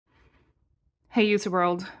Hey YouTube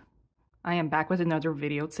world, I am back with another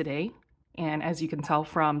video today, and as you can tell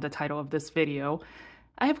from the title of this video,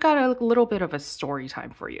 I've got a little bit of a story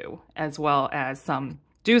time for you, as well as some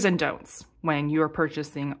do's and don'ts when you're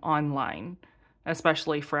purchasing online,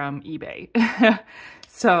 especially from eBay.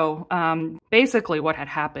 Basically what had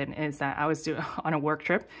happened is that I was on a work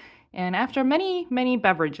trip, and after many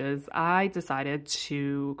beverages, I decided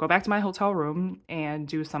to go back to my hotel room and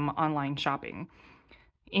do some online shopping.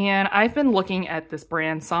 And I've been looking at this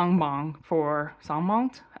brand Songmont,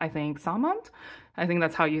 I think Songmont? I think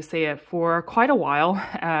that's how you say it, for quite a while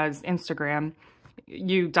as Instagram.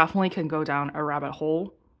 You definitely can go down a rabbit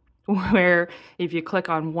hole where if you click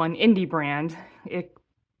on one indie brand,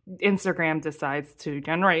 Instagram decides to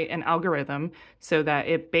generate an algorithm so that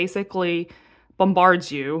it basically bombards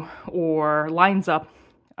you or lines up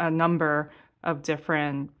a number of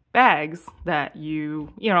different bags that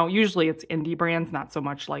usually it's indie brands, not so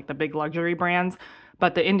much like the big luxury brands,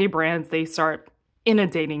 but the indie brands, they start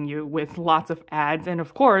inundating you with lots of ads. And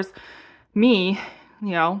of course, me,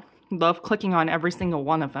 love clicking on every single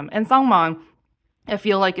one of them. And Songmont, I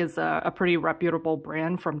feel like is a pretty reputable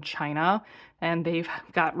brand from China, and they've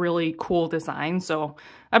got really cool designs. So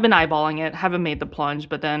I've been eyeballing it, haven't made the plunge,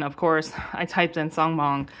 but then of course I typed in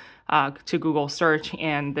Songmont to Google search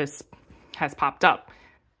and this has popped up.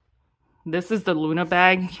 This is the Luna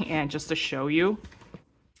bag, and just to show you,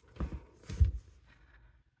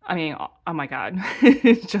 I mean, oh my God,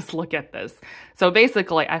 just look at this. So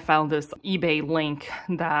basically I found this eBay link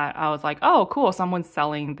that I was like, oh, cool, someone's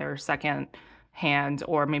selling their second hand,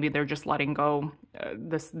 or maybe they're just letting go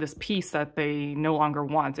this piece that they no longer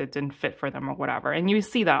want. It didn't fit for them or whatever. And you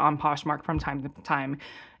see that on Poshmark from time to time.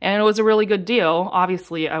 And it was a really good deal.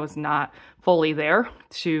 Obviously, I was not fully there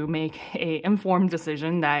to make a informed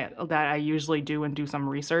decision that I usually do and do some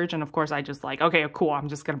research. And of course, I just like, okay, cool, I'm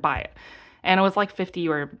just gonna buy it. And it was like $50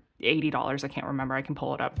 or $80. I can't remember. I can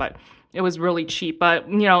pull it up, but it was really cheap. But,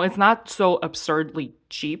 it's not so absurdly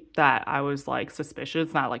cheap that I was like suspicious.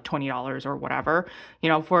 It's not like $20 or whatever.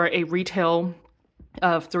 For a retail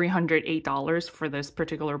of $308 for this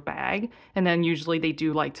particular bag. And then usually they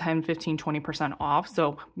do like 10, 15, 20% off.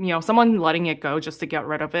 So, someone letting it go just to get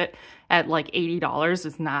rid of it at like $80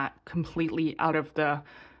 is not completely out of the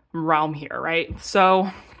realm here, right? So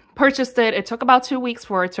purchased it. It took about 2 weeks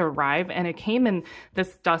for it to arrive, and it came in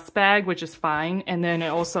this dust bag, which is fine. And then it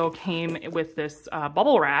also came with this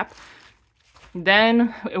bubble wrap.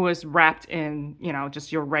 Then it was wrapped in,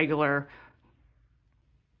 just your regular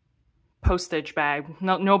postage bag,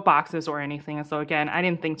 no boxes or anything. And so again, I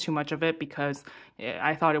didn't think too much of it because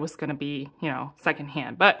I thought it was going to be,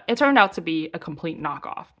 secondhand, but it turned out to be a complete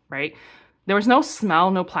knockoff, right? There was no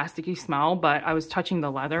smell, no plasticky smell, but I was touching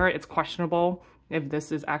the leather. It's questionable if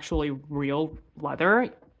this is actually real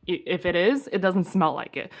leather. If it is, it doesn't smell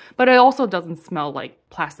like it, but it also doesn't smell like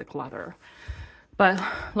plastic leather. But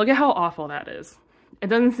look at how awful that is. It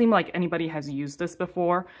doesn't seem like anybody has used this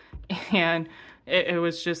before, and it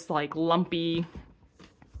was just like lumpy.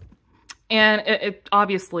 And it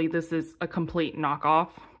obviously this is a complete knockoff,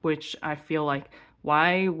 which I feel like,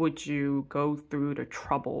 why would you go through the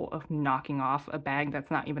trouble of knocking off a bag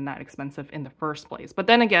that's not even that expensive in the first place? But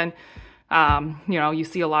then again, you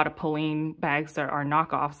see a lot of Pauline bags that are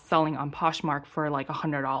knockoffs selling on Poshmark for like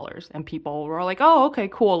 $100, and people were like, oh, okay,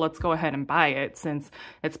 cool, let's go ahead and buy it since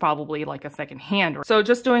it's probably like a second hand. So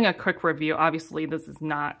just doing a quick review, obviously this is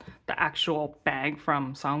not the actual bag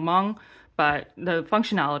from Songmont, but the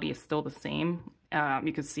functionality is still the same.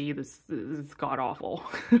 You can see this is god-awful,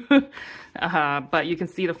 but you can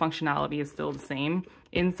see the functionality is still the same.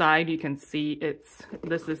 Inside, you can see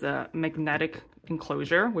this is a magnetic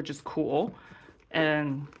enclosure, which is cool,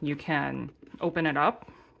 and you can open it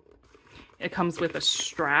up. It comes with a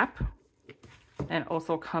strap, and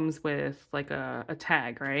also comes with like a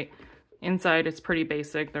tag, right? Inside, it's pretty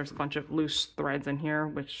basic. There's a bunch of loose threads in here,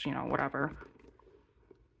 which, whatever.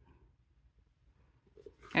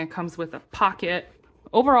 And it comes with a pocket.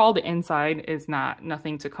 Overall, the inside is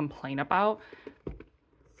nothing to complain about.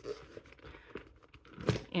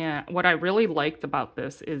 And what I really liked about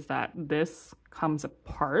this is that this comes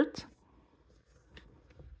apart.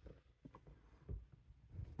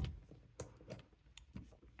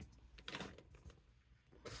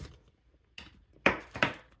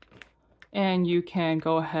 And you can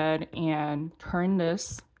go ahead and turn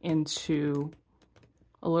this into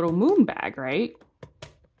a little moon bag, right?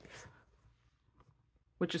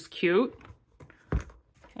 Which is cute.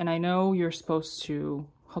 And I know you're supposed to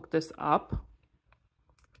hook this up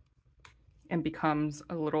and becomes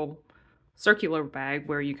a little circular bag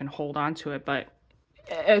where you can hold on to it, but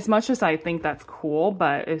as much as I think that's cool,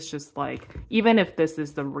 but it's just like, even if this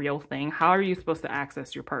is the real thing, how are you supposed to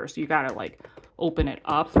access your purse? You gotta like open it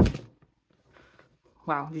up.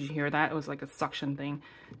 Wow, did you hear that? It was like a suction thing.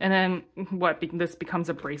 And then this becomes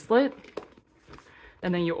a bracelet.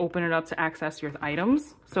 And then you open it up to access your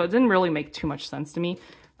items. So it didn't really make too much sense to me.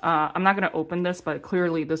 I'm not gonna open this, but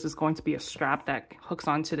clearly this is going to be a strap that hooks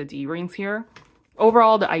onto the D-rings here.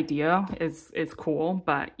 Overall, the idea is cool,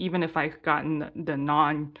 but even if I've gotten the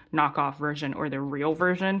non-knockoff version or the real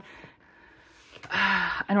version,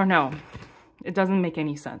 I don't know. It doesn't make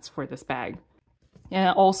any sense for this bag.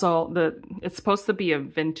 And also, it's supposed to be a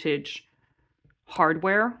vintage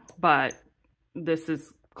hardware, but this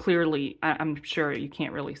is clearly, I'm sure you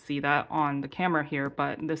can't really see that on the camera here,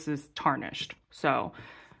 but this is tarnished. So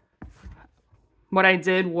what I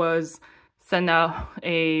did was send out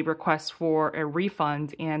a request for a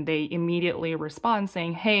refund, and they immediately respond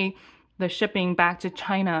saying, hey, the shipping back to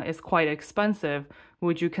China is quite expensive.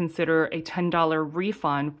 Would you consider a $10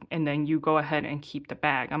 refund? And then you go ahead and keep the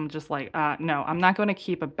bag. I'm just like, no, I'm not going to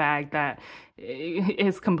keep a bag that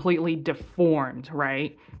is completely deformed,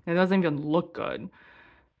 right? It doesn't even look good.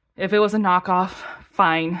 If it was a knockoff,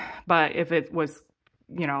 fine. But if it was,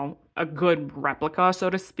 you know, a good replica, so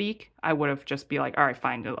to speak, I would have just be like, all right,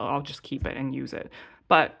 fine, I'll just keep it and use it.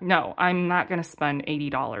 But no, I'm not going to spend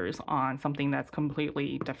 $80 on something that's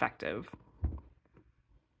completely defective.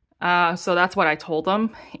 So that's what I told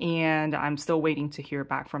them, and I'm still waiting to hear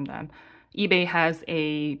back from them. eBay has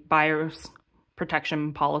a buyer's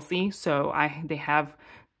protection policy, so they have,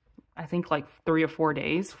 I think, like 3 or 4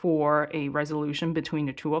 days for a resolution between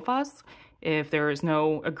the two of us. If there is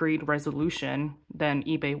no agreed resolution, then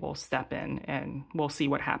eBay will step in and we'll see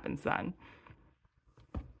what happens then.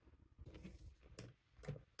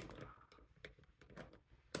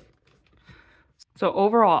 So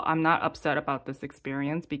overall, I'm not upset about this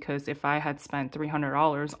experience, because if I had spent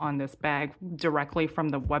 $300 on this bag directly from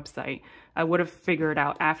the website, I would have figured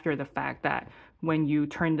out after the fact that when you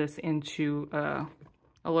turn this into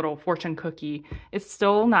a little fortune cookie, it's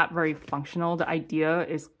still not very functional. The idea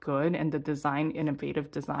is good and the design,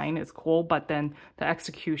 innovative design, is cool, but then the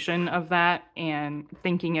execution of that and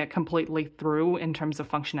thinking it completely through in terms of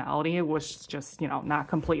functionality, it was just, you know, not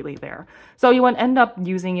completely there. So you would end up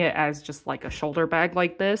using it as just like a shoulder bag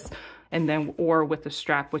like this, and then, or with the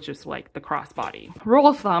strap, which is like the crossbody. Rule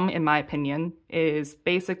of thumb, in my opinion, is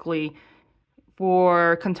basically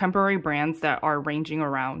for contemporary brands that are ranging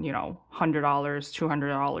around, you know, $100,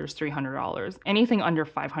 $200, $300, anything under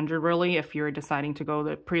 $500 really, if you're deciding to go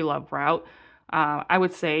the pre-love route, I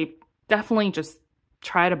would say definitely just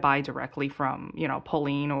try to buy directly from, you know,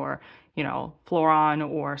 Pauline or, you know, Floron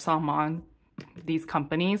or Songmont, these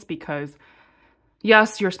companies, because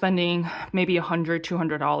yes, you're spending maybe $100,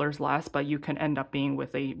 $200 less, but you can end up being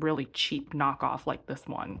with a really cheap knockoff like this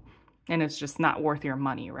one. And it's just not worth your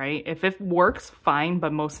money, right? If it works, fine,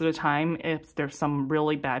 but most of the time, there's some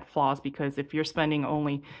really bad flaws, because if you're spending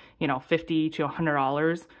only, you know, $50 to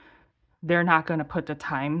 $100, they're not going to put the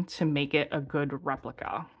time to make it a good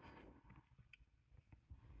replica.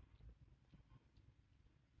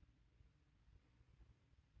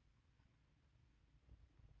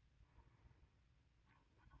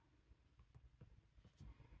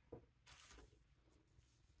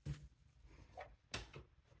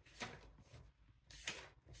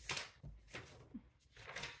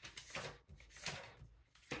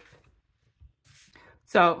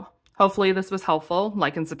 So hopefully this was helpful.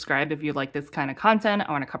 Like and subscribe if you like this kind of content.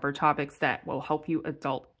 I want to cover topics that will help you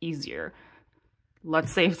adult easier.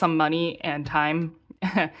 Let's save some money and time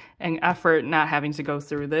and effort not having to go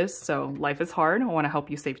through this. So life is hard. I want to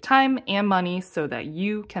help you save time and money so that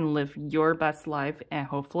you can live your best life and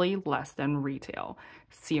hopefully less than retail.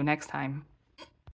 See you next time.